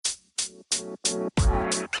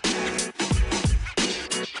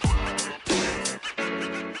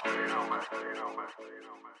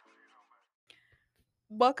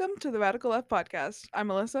Welcome to the Radical Left Podcast. I'm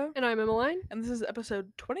Melissa, And I'm Emmeline. and this is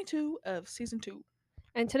episode 22 of season 2.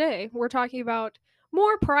 And today we're talking about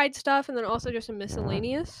more pride stuff and then also just some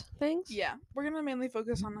miscellaneous things. Yeah, we're going to mainly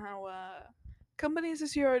focus on how companies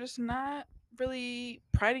this year are just not really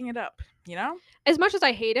priding it up, you know? As much as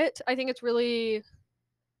I hate it, I think it's really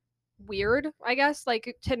weird, I guess,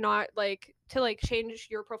 like to not to change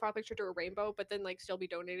your profile picture to a rainbow, but then like still be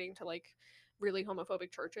donating to like really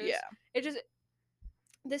homophobic churches. Yeah. It just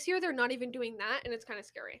this year they're not even doing that, and it's kind of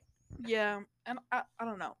scary. Yeah, and I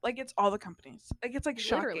don't know. Like, it's all the companies. Like, it's like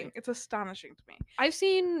shocking. Literally. It's astonishing to me. I've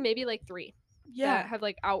seen maybe like 3 Yeah, that have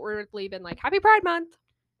like outwardly been like Happy Pride Month.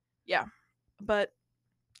 but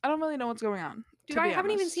I don't really know what's going on. Dude, to I be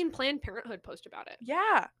haven't even honest. seen Planned Parenthood post about it.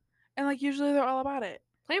 Yeah, and like usually they're all about it.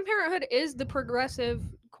 Planned Parenthood is the progressive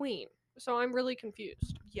queen, so I'm really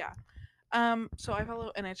confused. Yeah. So I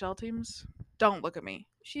follow NHL teams. Don't look at me.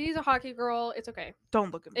 She's a hockey girl. It's okay.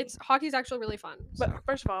 Don't look at me. It's hockey's actually really fun. But So.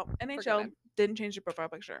 first of all, Forget NHL it. didn't change their profile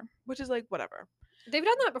picture, which is like whatever. They've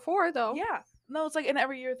done that before though. Yeah. No, it's like an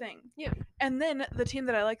every year thing. Yeah. And then the team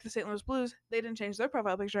that I like, the St. Louis Blues, they didn't change their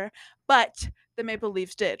profile picture, but the Maple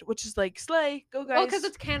Leafs did, which is like slay, go guys. Well, because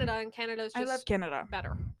it's Canada and Canada's I just love Canada.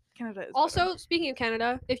 better. Canada is Also, better. speaking of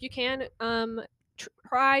Canada, if you can,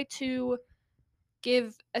 try to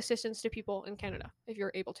give assistance to people in Canada if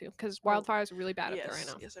you're able to, because wildfires are really bad up there right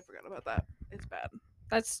now. Yes, I forgot about that. It's bad.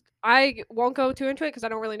 I won't go too into it because I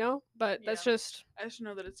don't really know, but that's just. I just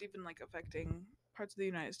know that it's even like affecting parts of the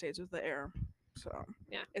United States with the air. So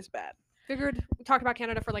Yeah. It's bad. Figured we talk about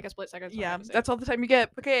Canada for like a split second. Yeah, that's all the time you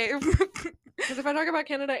get. Okay. Because if I talk about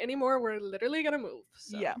Canada anymore, we're literally gonna move.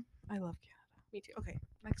 So. Yeah, I love Canada. Me too. Okay,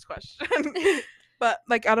 next question. But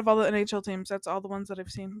like out of all the NHL teams, that's all the ones that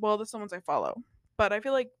I've seen. Well, that's the ones I follow. But I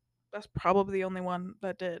feel like that's probably the only one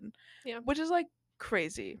that did. Yeah. Which is like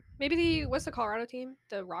crazy. Maybe what's the Colorado team?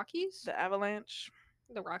 The Rockies? The Avalanche.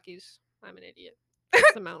 The Rockies. I'm an idiot.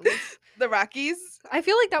 It's the mountains. The Rockies. I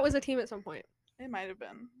feel like that was a team at some point. It might have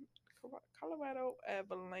been. Colorado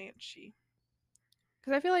Avalanche.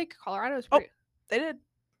 Because I feel like Colorado is pretty. They did.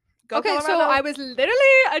 Go Okay, Colorado. so I was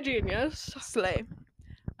literally a genius. Slay.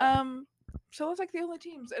 So it's like the only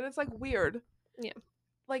teams, and it's like weird. Yeah.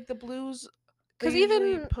 Like the Blues, Because they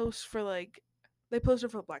usually even post for like they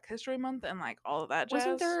posted for Black History Month and like all of that jazz.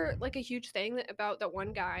 wasn't there like a huge thing about that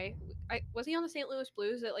one guy? Was he on the St. Louis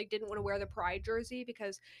Blues that like didn't want to wear the Pride jersey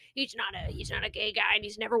because he's not a gay guy and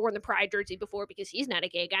he's never worn the Pride jersey before because he's not a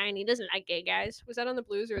gay guy and he doesn't like gay guys. Was that on the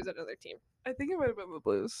Blues or is that another team? I think it might have been the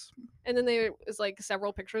Blues. And then there was like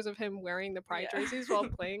several pictures of him wearing the Pride Yeah. jerseys while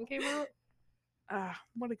playing came out.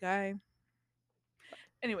 What a guy.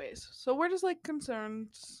 Anyways, so we're just like concerned.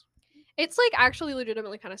 It's like actually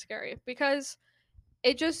legitimately kind of scary because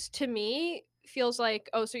it just to me feels like,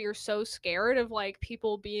 oh, so you're so scared of like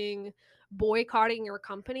people being boycotting your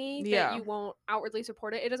company Yeah. that you won't outwardly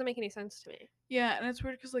support it. It doesn't make any sense to me. Yeah, and it's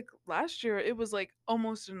weird because like last year it was like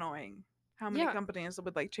almost annoying how many Yeah. companies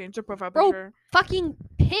would like change their profile Bro, picture. Fucking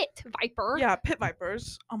Pit Viper. Yeah, Pit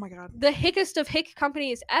Vipers. Oh my god. The hickest of hick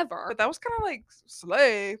companies ever. But that was kind of like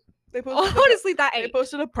slay. They posted Honestly, that they ate.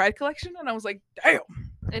 posted a Pride collection, and I was like, damn.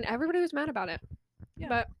 And everybody was mad about it. Yeah.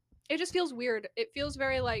 But it just feels weird. It feels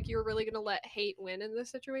very like you're really gonna let hate win in this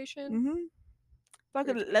situation. Mm-hmm.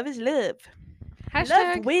 Fucking Weird. love is love. Love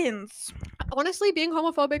Hashtag, wins. honestly, being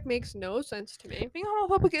homophobic makes no sense to me. Being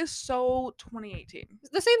homophobic is so 2018.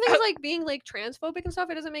 The same thing as like being like transphobic and stuff.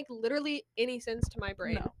 It doesn't make literally any sense to my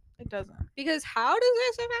brain. No, it doesn't. Because how does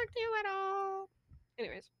this affect you at all?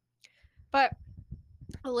 Anyways, but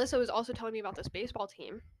Alyssa was also telling me about this baseball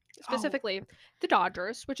team, specifically the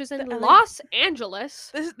Dodgers, which is in The LA Los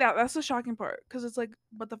Angeles. That's the shocking part because it's like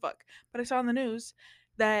what the fuck. But I saw on the news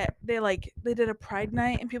that they did a Pride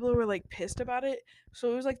night and people were like pissed about it.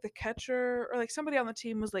 So it was like the catcher or like somebody on the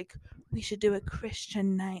team was like, we should do a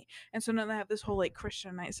Christian night, and so now they have this whole like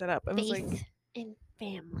Christian night set up. And it was like in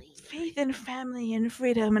family. faith and family and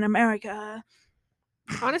freedom in America.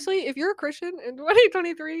 Honestly, if you're a Christian in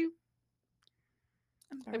 2023,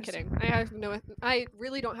 I'm kidding. I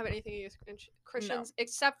really don't have anything against Christians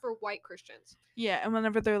except for white Christians. Yeah, and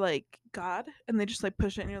whenever they're like God and they just like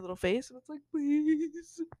push it in your little face, and it's like,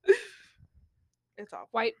 please. It's awful.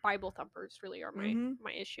 White Bible thumpers really are Mhm.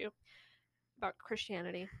 my issue about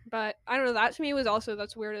Christianity. But I don't know, that to me was also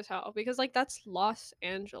that's weird as hell because like that's Los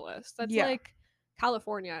Angeles. That's Yeah. like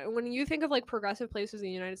California. And when you think of like progressive places in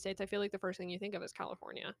the United States, I feel like the first thing you think of is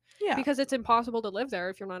California. Yeah. Because it's impossible to live there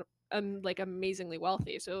if you're not like amazingly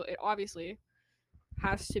wealthy. So it obviously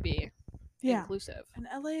has to be inclusive. And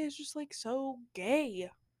LA is just like so gay.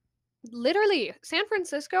 Literally, San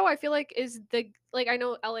Francisco, I feel like is the like I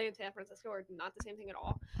know LA and San Francisco are not the same thing at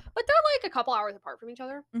all, but they're like a couple hours apart from each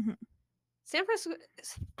other. Mhm. San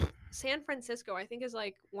Francisco, I think, is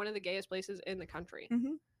like one of the gayest places in the country.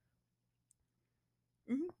 Mhm.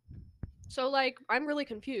 Mhm. So like, I'm really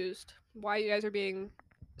confused why you guys are being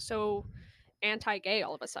so anti-gay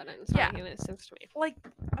all of a sudden. It's not making any sense to me. Like,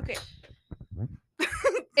 okay,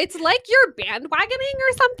 It's like you're bandwagoning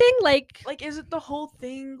or something. Like is it the whole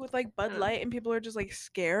thing with like Bud Uh. Light and people are just like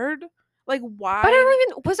scared? Like, why? but I don't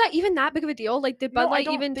even was that even that big of a deal? Like, did No, Bud I Light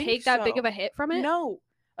don't even think take that big so. of a hit from it? No,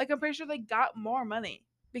 like I'm pretty sure they got more money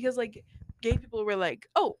because like gay people were like,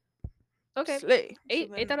 oh, Okay, slay. ate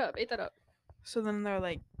that up. So then they're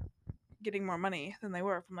like getting more money than they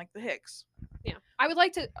were from like the Hicks. Yeah, I would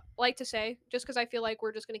like to say, just because I feel like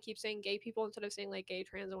we're just gonna keep saying gay people instead of saying like gay,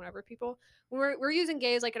 trans, and whatever people. We're using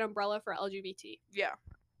gay as like an umbrella for LGBT Yeah,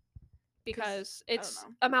 because I don't it's know.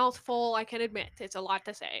 a mouthful. I can admit it's a lot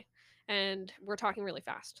to say, and we're talking really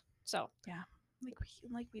fast. So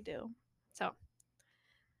like we do.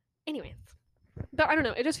 anyways, but I don't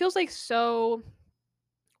know. It just feels like so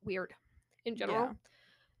weird in general. Yeah.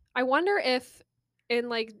 I wonder if in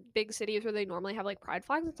like big cities where they normally have like pride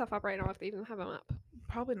flags and stuff up right now, if they even have them up.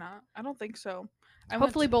 Probably not. I don't think so.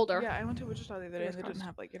 Hopefully Boulder. Yeah, I went to Wichita the other day Fingers and they didn't crossed.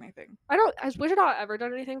 have like anything. I don't. Has Wichita ever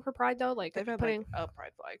done anything for Pride though? Like They've had putting like a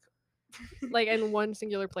pride flag. like in one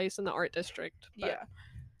singular place in the art district. But Yeah.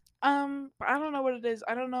 But I don't know what it is.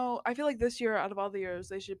 I don't know. I feel like this year, out of all the years,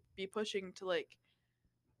 they should be pushing to like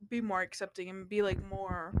be more accepting and be like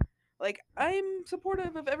more like I'm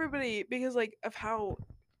supportive of everybody because like of how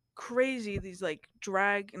crazy these like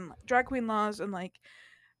drag queen laws and like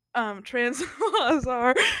trans laws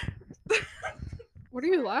are. what are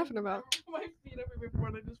you laughing about? My feet every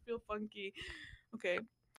report, I just feel funky. Okay.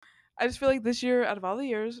 I just feel like this year, out of all the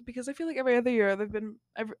years, because I feel like every other year they've been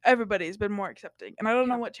everybody's been more accepting, and I don't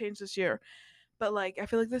know Yeah. what changed this year, but like I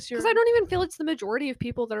feel like this year, Because I don't even feel it's the majority of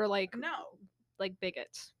people that are like no,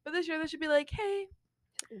 bigots. but this year they should be like, hey,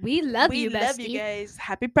 We love we you, love bestie. you guys,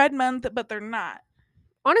 happy Pride Month, but they're not.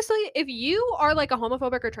 Honestly, if you are like a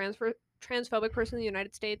homophobic or transphobic person in the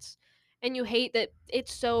United States, and you hate that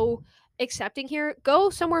it's so accepting here, go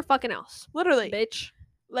somewhere fucking else, Literally, bitch.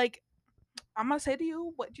 like I'm gonna say to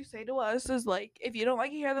you, what you say to us is like, if you don't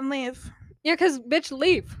like it here, then leave. Yeah, because bitch,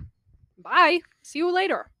 leave. Bye. See you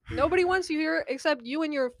later. Nobody wants you here except you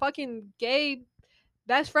and your fucking gay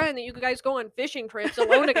best friend that you guys go on fishing trips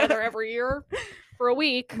alone together every year for a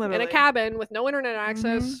week in Literally. a cabin with no internet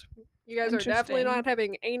access. You guys are definitely Interesting. not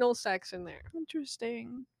having anal sex in there.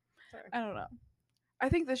 Interesting. Sorry. I don't know. I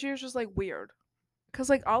think this year's just like weird, cause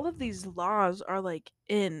like all of these laws are like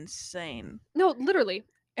insane, No, literally.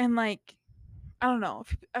 and like I don't know.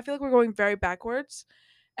 I feel like we're going very backwards,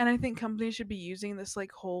 and I think companies should be using this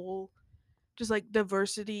like whole, just like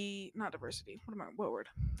diversity, not diversity. What word?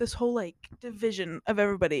 This whole like division of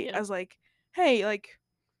everybody Yeah. as like, hey, like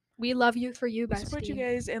We love you for you, we bestie. support you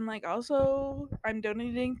guys, and like also I'm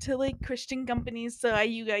donating to like Christian companies so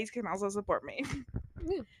you guys can also support me,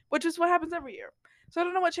 Yeah. which is what happens every year. So I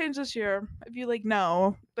don't know what changed this year. If you like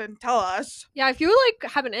know, then tell us. Yeah, if you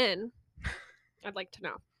like have an in, I'd like to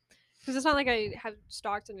know. Because it's not like I have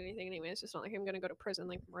stalked in anything anyways. It's not like I'm going to go to prison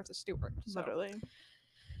like Martha Stewart. So. Literally.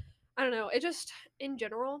 I don't know. It just, in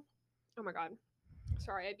general, oh my god.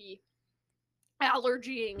 Sorry, I'd be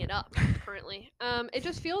allergying it up currently. It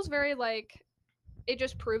just feels very like, it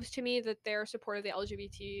just proves to me that their support of the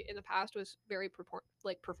LGBT in the past was very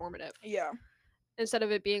performative. Yeah. Instead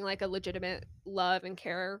of it being like a legitimate love and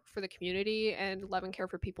care for the community and love and care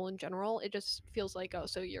for people in general, it just feels like, oh,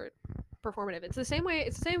 so you're performative. It's the same way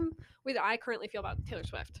that I currently feel about Taylor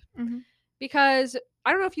Swift. Mm-hmm. Because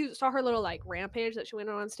I don't know if you saw her little like rampage that she went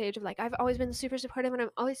on stage of like, I've always been super supportive and I'm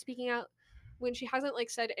always speaking out, when she hasn't like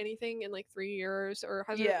said anything in like 3 years or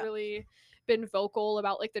hasn't really been vocal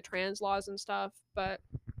about like the trans laws and stuff. But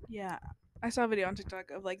yeah, I saw a video on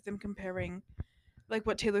TikTok of like them comparing like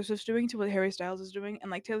what Taylor Swift's doing to what Harry Styles is doing, and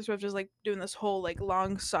like Taylor Swift is like doing this whole like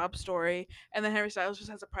long sob story, and then Harry Styles just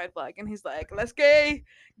has a pride flag and he's like, let's gay,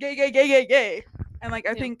 and like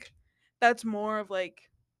I think that's more of like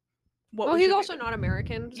what. Well, he's also not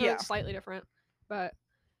American, so Yeah. it's slightly different. But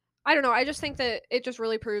I don't know. I just think that it just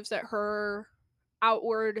really proves that her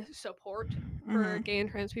outward support for gay and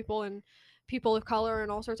trans people and people of color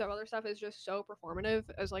and all sorts of other stuff is just so performative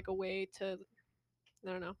as like a way to,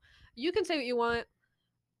 I don't know. You can say what you want.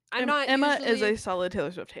 Emma is a solid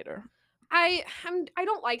Taylor Swift hater. I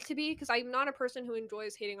don't like to be, because I'm not a person who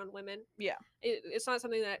enjoys hating on women. Yeah. It's not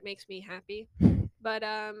something that makes me happy. But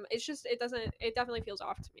it's just it definitely feels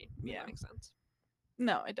off to me. If Yeah. that makes sense.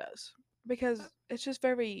 No, it does. Because it's just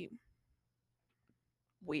very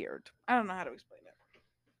weird. I don't know how to explain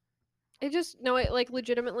it. It just no, it like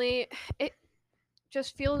legitimately, it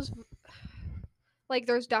just feels like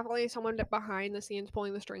there's definitely someone behind the scenes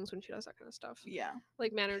pulling the strings when she does that kind of stuff. Yeah.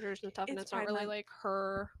 Like managers and stuff, and It's it's not Pride really Month. like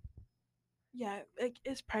her. Yeah, like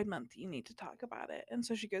it's Pride Month. You need to talk about it. And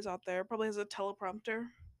so she goes out there, probably has a teleprompter.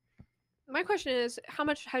 My question is, how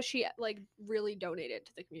much has she like really donated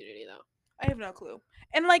to the community though? I have no clue.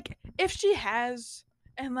 And like, if she has,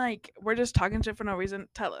 and like we're just talking shit for no reason,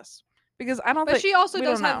 tell us because I don't But think she also we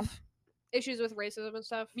does don't know. have issues with racism and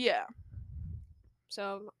stuff. Yeah,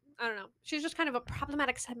 So I don't know. She's just kind of a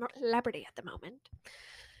problematic celebrity at the moment.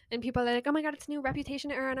 And people are like, "Oh my god, it's a new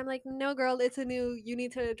Reputation era," and I'm like, "No, girl, it's a new. You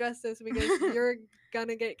need to address this because you're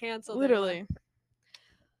gonna get canceled." literally.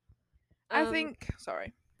 I Anyway. think.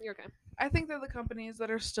 Sorry. You're okay. I think they're the companies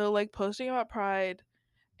that are still like posting about Pride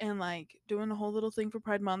and like doing a whole little thing for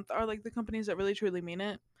Pride Month are like the companies that really truly mean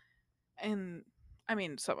it. And I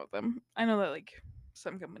mean, some of them. I know that like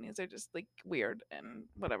some companies are just like weird and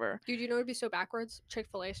whatever. Dude, you know it'd be so backwards?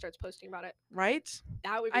 Chick-fil-A starts posting about it. Right?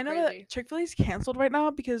 That would be I know crazy. that Chick-fil-A's canceled right now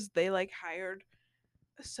because they like hired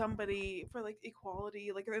somebody for like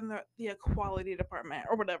equality, like in the equality department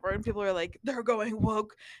or whatever, and people are like they're going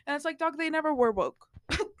woke, and it's like, dog, they never were woke.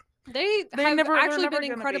 They They have never- they're actually never been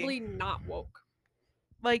gonna be. incredibly not woke.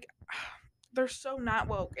 Like they're so not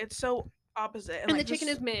woke. It's so opposite. And like the chicken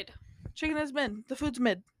is mid. chicken is mid. The food's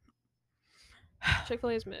mid.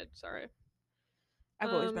 Chick-fil-A is mid. Sorry. I've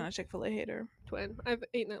always been a Chick-fil-A hater. Twin. I've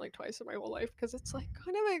eaten it like twice in my whole life because it's like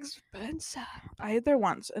kind of expensive. I ate there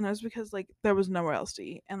once, and it was because like there was nowhere else to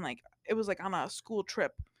eat, and like it was like on a school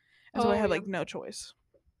trip, and so I Oh, had yeah. like no choice.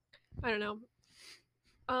 I don't know.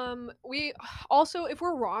 We also, if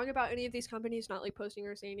we're wrong about any of these companies not like posting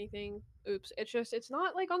or saying anything, oops. It's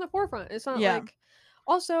not like on the forefront. It's not Yeah. like.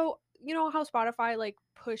 Also, you know how Spotify like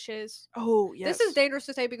pushes. Oh yes. This is dangerous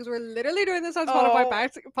to say because we're literally doing this on Spotify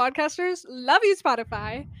podcasters. Love you,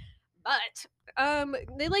 Spotify. But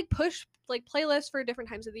they like push like playlists for different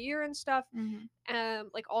times of the year and stuff,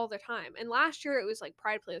 like all the time. And last year it was like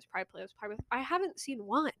Pride playlist. I haven't seen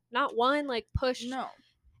one, not one like push. No.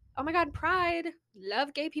 Oh my god, Pride,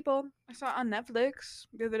 love gay people. I saw it on Netflix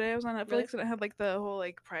the other day. I was on Netflix Really? and it had like the whole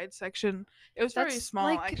like Pride section. It was very That's small.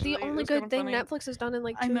 like actually, the It only was kinda good thing funny. Netflix has done in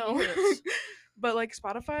like I 2 know. years. But like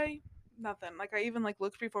Spotify, nothing. Like I even like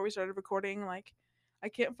looked before we started recording. Like I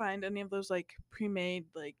can't find any of those like pre-made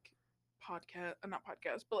like podcast, not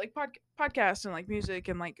podcast, but like podcasts and like music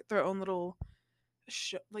and like their own little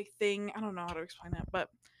like thing. I don't know how to explain it, but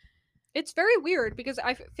It's very weird because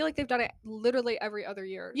I feel like they've done it literally every other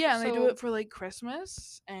year. yeah, and they do So- it for like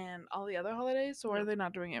Christmas and all the other holidays. So why No. are they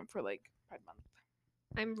not doing it for like Pride Month?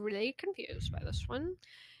 I'm really confused by this one.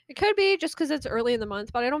 It could be just because it's early in the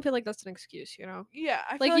month, but I don't feel like that's an excuse, you know? Yeah,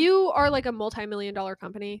 I feel Like, you are like a multi-million-dollar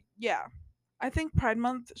company. Yeah, I think Pride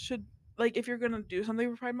Month should like if you're gonna do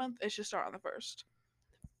something for Pride Month, it should start on the 1st.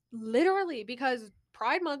 Literally, because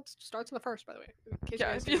Pride Month starts on the 1st, by the way. in case you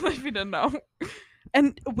Yeah, guys if you, didn't if you didn't know.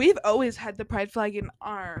 And we've always had the pride flag in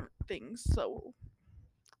our things, so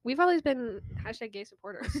We've always been #gay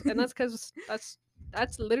supporters, and that's because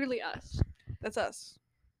that's literally us. that's us.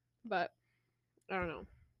 But I don't know.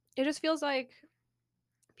 It just feels like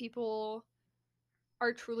people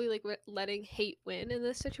are truly like letting hate win in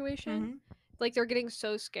this situation. Mhm. Like they're getting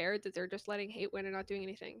so scared that they're just letting hate win and not doing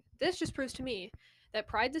anything. This just proves to me that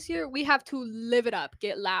Pride this year we have to live it up,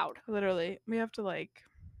 get loud. Literally, we have to like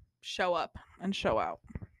show up and show out.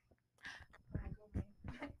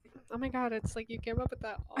 Oh my god, it's like you came up with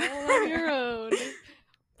that all on your own.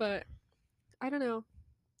 But I don't know.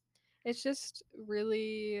 It's just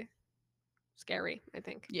really scary, I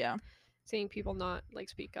think. Yeah, Seeing people not like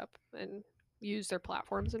speak up and use their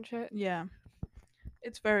platforms and shit. yeah.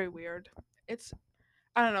 It's very weird. It's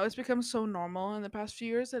I don't know. It's become so normal in the past few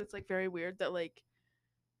years that it's like very weird that like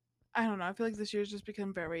I don't know. I feel like this year's just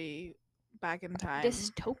become very back in time.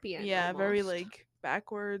 Dystopian. Yeah, very almost. like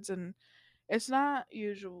backwards, and it's not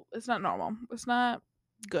usual. It's not normal. It's not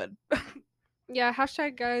good. Yeah,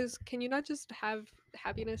 #guys, can you not just have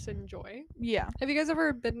happiness and joy? Yeah. Have you guys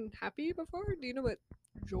ever been happy before? Do you know what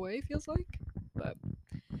joy feels like? But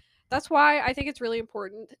that's why I think it's really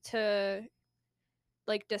important to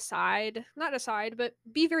like not decide, but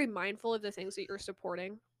be very mindful of the things that you're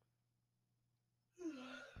supporting.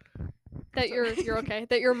 That Sorry. you're okay,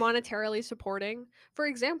 that you're monetarily supporting. For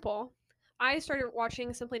example, I started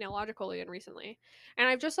watching Simply Nailogical again recently, and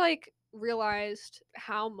I've just like realized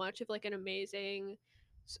how much of like an amazing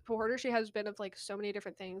supporter she has been of like so many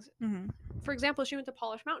different things. Mm-hmm. For example, she went to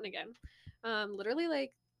Polish Mountain again, literally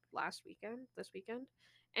like this weekend,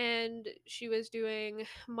 and she was doing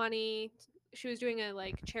money. She was doing a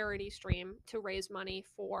like charity stream to raise money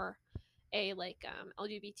for a like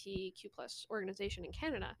LGBTQ plus organization in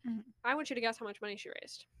Canada. Mhm. I want you to guess how much money she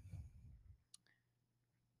raised.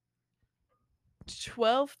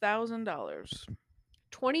 $12,000.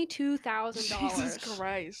 $22,000. Jesus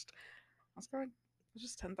Christ. That's good. It's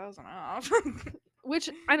just 10,000 off. Which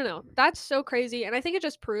I don't know. That's so crazy, and I think it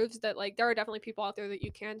just proves that like there are definitely people out there that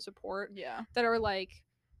you can support Yeah. that are like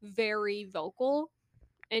very vocal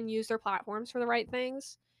and use their platforms for the right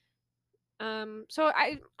things. So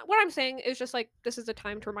what I'm saying is just like this is a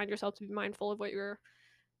time to remind yourself to be mindful of what you're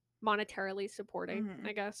monetarily supporting, Mhm.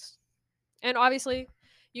 I guess. And obviously,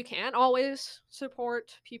 you can't always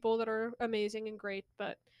support people that are amazing and great,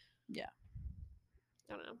 but Yeah.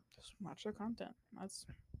 I don't know. Just watch their content. That's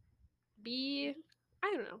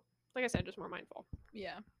I don't know. Like I said, just more mindful.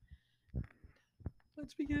 yeah.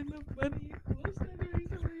 Once we get enough money, we'll start doing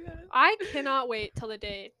something like that. I cannot wait till the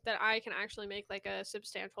day that I can actually make like a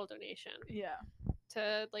substantial donation Yeah.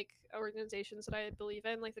 to like organizations that I believe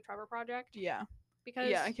in, like the Trevor Project. Yeah. Because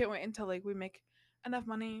Yeah, I can't wait until like we make enough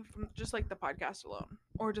money from just like the podcast alone,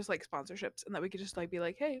 or just like sponsorships, and that we could just like be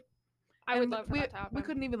like, hey, I would and love for that to happen. we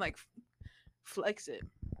couldn't even like flex it.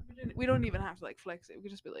 We don't even have to like flex it. We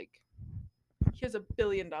could just be like, here's $1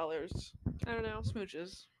 billion. I don't know.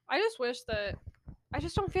 Smooches. I just wish that I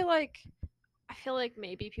just don't feel like I feel like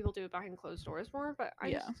maybe people do it behind closed doors more, but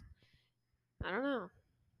I don't know.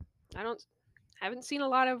 I haven't seen a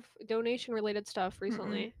lot of donation related stuff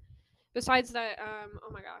recently. Besides that,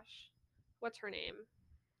 oh my gosh. What's her name?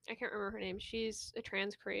 I can't remember her name. She's a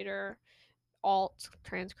trans creator, alt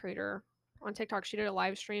trans creator on TikTok. She did a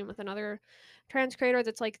live stream with another trans creator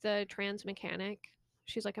that's like the trans mechanic.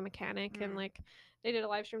 She's like a mechanic and like they did a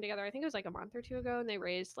live stream together. I think it was like a month or two ago and they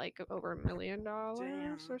raised like over $1 million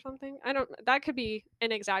Damn. or something. I don't that could be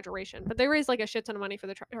an exaggeration, but they raised like a shit ton of money for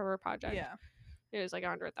the Trevor Project. Yeah. It was like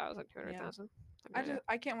 100,000, 200,000.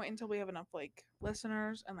 I can't wait until we have enough like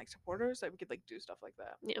listeners and like supporters that we could like do stuff like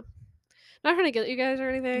that. Not trying to get you guys or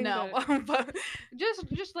anything. No, but but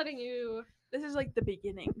just letting you this is like the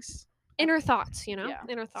beginnings. inner thoughts, you know? Yeah,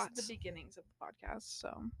 Inner This thoughts. is the beginnings of the podcast. So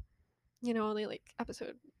You know, only like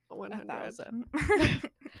episode 100. 1,000.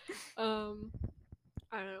 I don't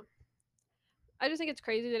know. I just think it's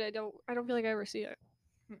crazy that I don't feel like I ever see it.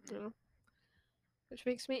 You know? Which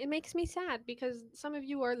makes me sad because some of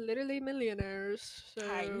you are literally millionaires. So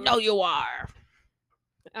I know you are.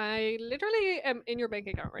 I literally am in your bank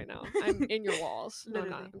account right now. I'm in your walls. No, I'm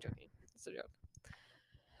not. Literally. I'm joking. It's a joke.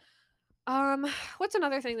 What's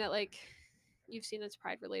another thing that like you've seen that's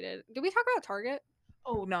pride related? Did we talk about Target?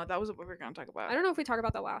 Oh no, that was what we were gonna talk about. I don't know if we talked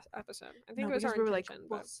about that last episode. I think No, it was because our we were intention. like,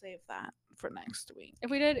 we'll But save that for next week. if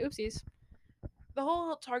we did, oopsies. The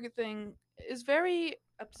whole Target thing is very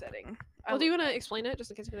upsetting. Well, do you want to explain it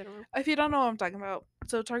just in case they don't know? If you don't know what I'm talking about,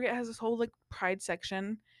 so Target has this whole like pride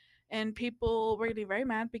section, and people were getting very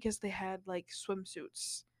mad because they had like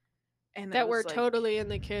swimsuits, and That it were was, like, totally in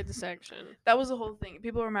the kids section. That was the whole thing.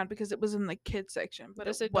 People were mad because it was in the kids section, but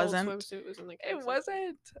This it adult wasn't. swimsuit was in the kids It section.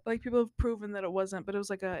 wasn't. Like people have proven that it wasn't, but it was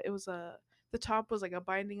like the top was like a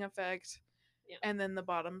binding effect, Yeah. and then the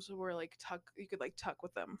bottoms were like tuck. You could like tuck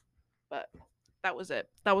with them, but that was it.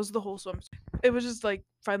 That was the whole swimsuit. It was just like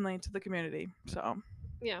friendly to the community. So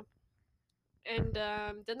And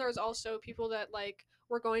then there was also people that like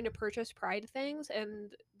were going to purchase pride things,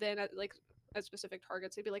 and then at specific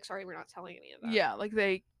Targets, they'd be like, "Sorry, we're not selling any of that." yeah, like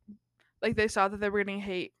they saw that they were getting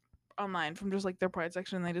hate online from just like their pride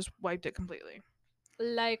section, and they just wiped it completely.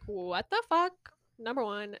 Like, what the fuck? Number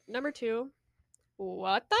one. Number two,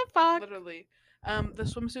 what the fuck? Literally. The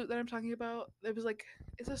swimsuit that I'm talking about, it was like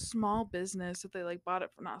it's a small business that they like bought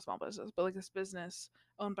it from, not a small business, but like this business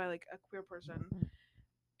owned by like a queer person,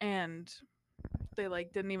 and they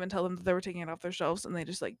like didn't even tell them that they were taking it off their shelves, and they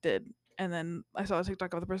just like did. And then I saw a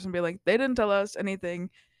TikTok of the person be like, they didn't tell us anything,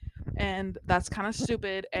 and that's kind of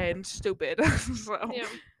stupid and stupid. So Yeah.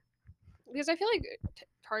 Because I feel like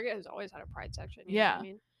Target has always had a pride section. You know Yeah. what I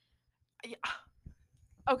mean?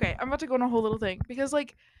 Okay, I'm about to go on a whole little thing because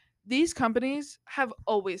like these companies have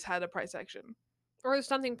always had a pride section. Or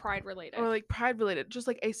something pride related. Or like pride related, just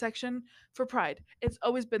like a section for pride. It's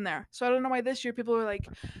always been there. So I don't know why this year people were like,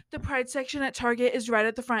 the pride section at Target is right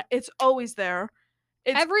at the front. It's always there.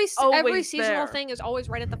 It's every always seasonal there. thing is always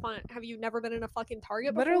right at the front. Have you never been in a fucking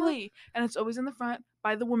Target before? Literally, and it's always in the front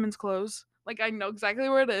by the women's clothes. Like I know exactly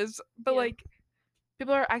where it is, but Yeah. like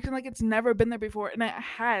people are acting like it's never been there before, and it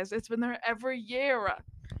has. It's been there every year.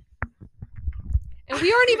 And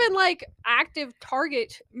we aren't even like active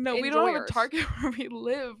Target. No, we don't have a enjoyers. Target where we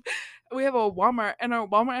live. We have a Walmart, and our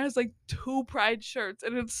Walmart has like 2 Pride shirts,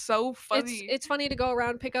 and it's so funny. It's funny to go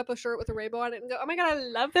around, pick up a shirt with a rainbow on it, and go, "Oh my god, I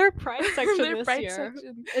love their Pride section Their this Pride year."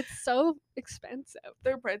 section. It's so expensive.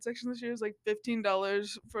 Their Pride section this year is like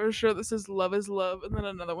 $15 for a shirt that says "Love is Love," and then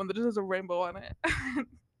another one that just has a rainbow on it.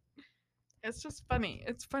 It's just funny.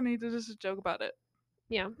 It's funny to just joke about it.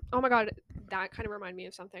 Yeah. Oh my god, that kind of reminded me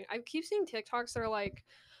of something. I keep seeing TikToks that are like,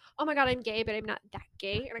 "Oh my god, I'm gay, but I'm not that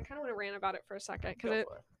gay," and I kind of want to rant about it for a second because Go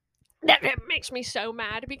for it. that makes me so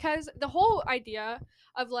mad because the whole idea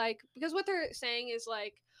of like because what they're saying is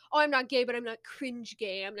like, oh, I'm not gay, but I'm not cringe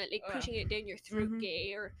gay, I'm not like pushing it down your throat Mhm.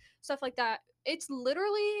 gay or stuff like that. It's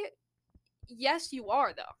literally, yes, you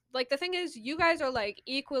are though. Like the thing is, you guys are like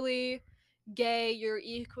equally gay, you're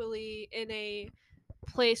equally in a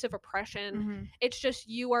place of oppression. Mhm. It's just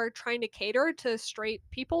you are trying to cater to straight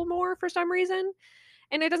people more for some reason,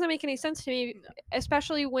 and it doesn't make any sense to me, No.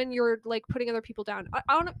 especially when you're like putting other people down.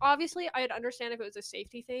 Obviously, I'd understand if it was a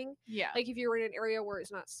safety thing, Yeah. like if you were in an area where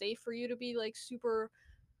it's not safe for you to be like super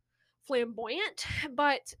flamboyant,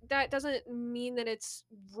 but that doesn't mean that it's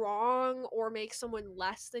wrong or makes someone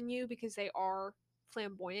less than you because they are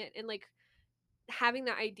flamboyant. And like having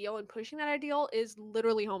that ideal and pushing that ideal is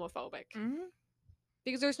literally homophobic Mhm.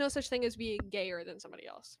 because there's no such thing as being gayer than somebody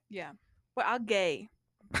else. Yeah. We're all gay.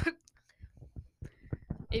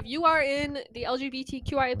 If you are in the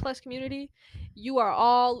LGBTQIA plus community, you are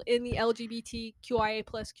all in the LGBTQIA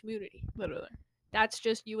plus community. Literally. That's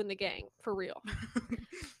just you and the gang, for real.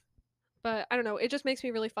 But I don't know, it just makes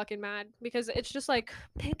me really fucking mad because it's just like,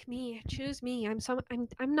 pick me, choose me.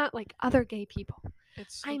 I'm not like other gay people.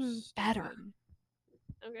 It's so I'm better. stupid.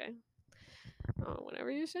 Okay. Oh,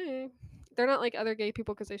 whatever you say. They're not like other gay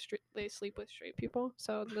people because they sleep with straight people,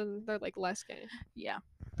 so then they're like less gay. Yeah.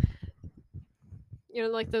 You know,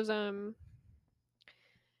 like those I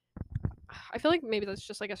feel like maybe that's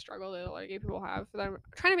just like a struggle that a lot of gay people have that I'm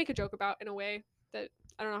trying to make a joke about in a way that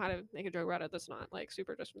I don't know how to make a joke about it that's not like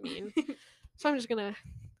super just mean. So I'm just gonna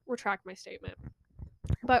retract my statement.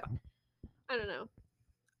 But I don't know.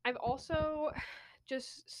 I've also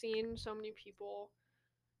just seen so many people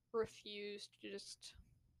refuse to just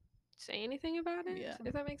say anything about it. Yeah.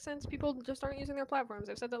 If that makes sense. People just aren't using their platforms.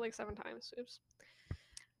 I've said that like 7 times. Oops.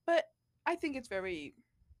 But I think it's very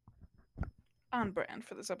on brand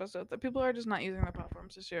for this episode that people are just not using their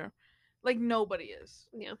platforms this year. Like nobody is.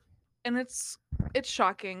 Yeah. And it's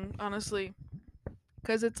shocking, honestly,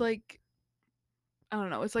 because it's like I don't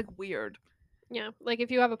know, it's like weird. Yeah. Like if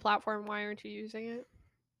you have a platform, why aren't you using it?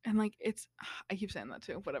 And like it's I keep saying that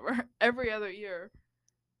too, whatever. Every other year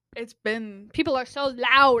it's been People are so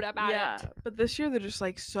loud about yeah, it. but this year they're just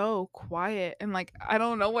like so quiet and like I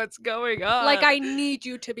don't know what's going on. Like I need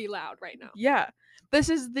you to be loud right now. Yeah. This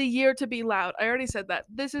is the year to be loud. I already said that.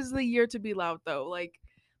 This is the year to be loud though. Like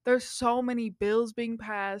there's so many bills being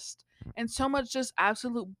passed and so much just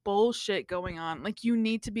absolute bullshit going on. Like you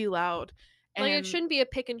need to be loud. And Like it shouldn't be a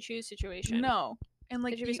pick and choose situation. no. And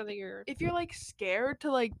like It should be something you're if you're like scared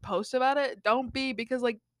to like post about it, don't be because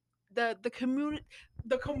like the community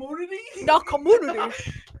the community.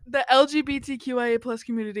 the LGBTQIA plus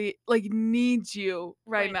community like needs you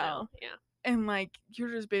right now. Yeah. And like you're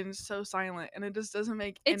just being so silent and it just doesn't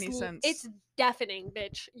make any sense. It's deafening,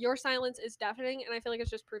 bitch. Your silence is deafening and I feel like it's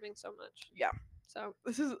just proving so much. Yeah. So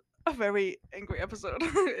this is a very angry episode.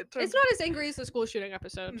 It's not as angry as the school shooting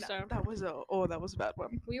episode, no, so that was a bad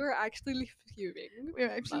one. we were actually fuming. We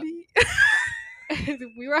were actually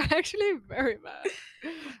we were actually very mad.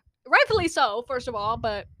 Rightfully so, first of all,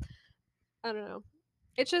 but I don't know.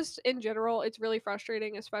 It's just in general, it's really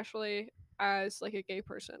frustrating, especially as like a gay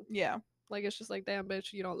person. yeah. Like it's just like, damn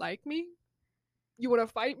bitch, you don't like me? You wanna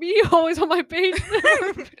fight me? Always on my page.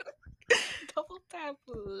 Double tap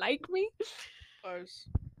like me? Bars.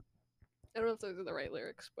 I don't know if those are the right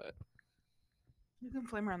lyrics, but You can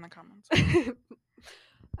flame her in the comments.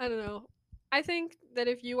 I don't know. I think that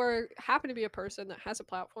if you are happen to be a person that has a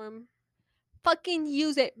platform, fucking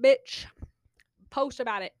use it, bitch. Post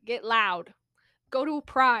about it. Get loud. Go to a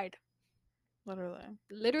pride.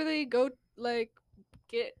 Literally go like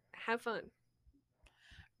have fun.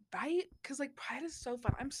 Right? Because like Pride is so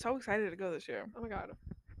fun. I'm so excited to go this year. Oh my god.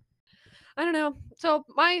 I don't know. So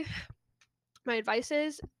my advice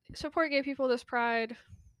is support gay people this Pride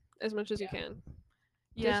as much as you can.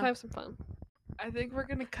 Yeah. Just have some fun. I think we're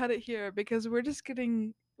gonna cut it here because we're just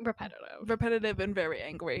getting repetitive and very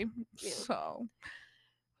angry. Yeah. So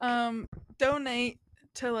donate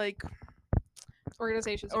to like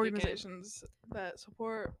organizations that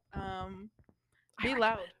support be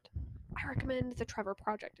loud. I recommend the Trevor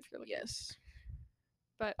Project if you're looking. Yes.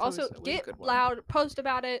 But always- also always a get good one. loud, post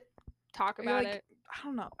about it, talk You're about like, it. I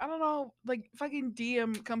don't know. Like fucking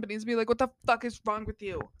DM companies be like, what the fuck is wrong with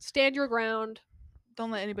you? Stand your ground.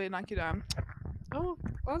 Don't let anybody knock you down. Oh,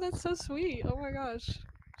 that's so sweet. Oh my gosh.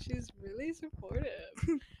 She's really supportive.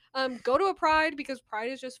 Go to a pride because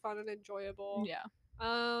pride is just fun and enjoyable. Yeah.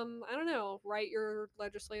 I don't know. Write your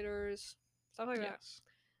legislators, stuff like that. Yes.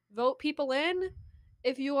 Vote people in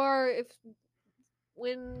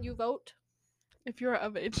when you vote. If you're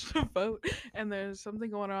of age to vote and there's something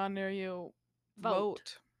going on near you,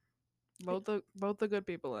 Vote. vote the good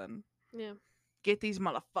people in. Yeah. Get these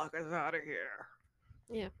motherfuckers out of here.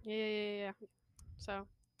 Yeah. So,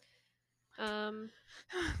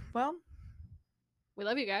 Well, we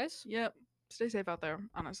love you guys. yep. Stay safe out there,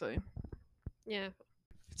 honestly. Yeah.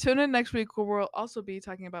 Tune in next week where we'll also be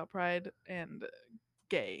talking about pride and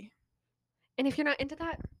gay. And if you're not into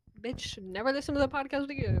that, bitch should never listen to the podcast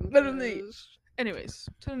again. Literally. 'cause- Anyways,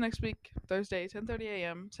 tune in next week, Thursday, 10:30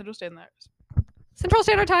 a.m. Central Standard. Central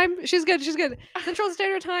Standard Time. She's good. Central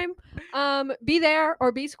Standard Time. Be there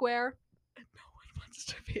or be square. No one wants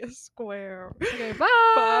to be a square. Okay, bye.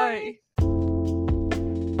 Bye.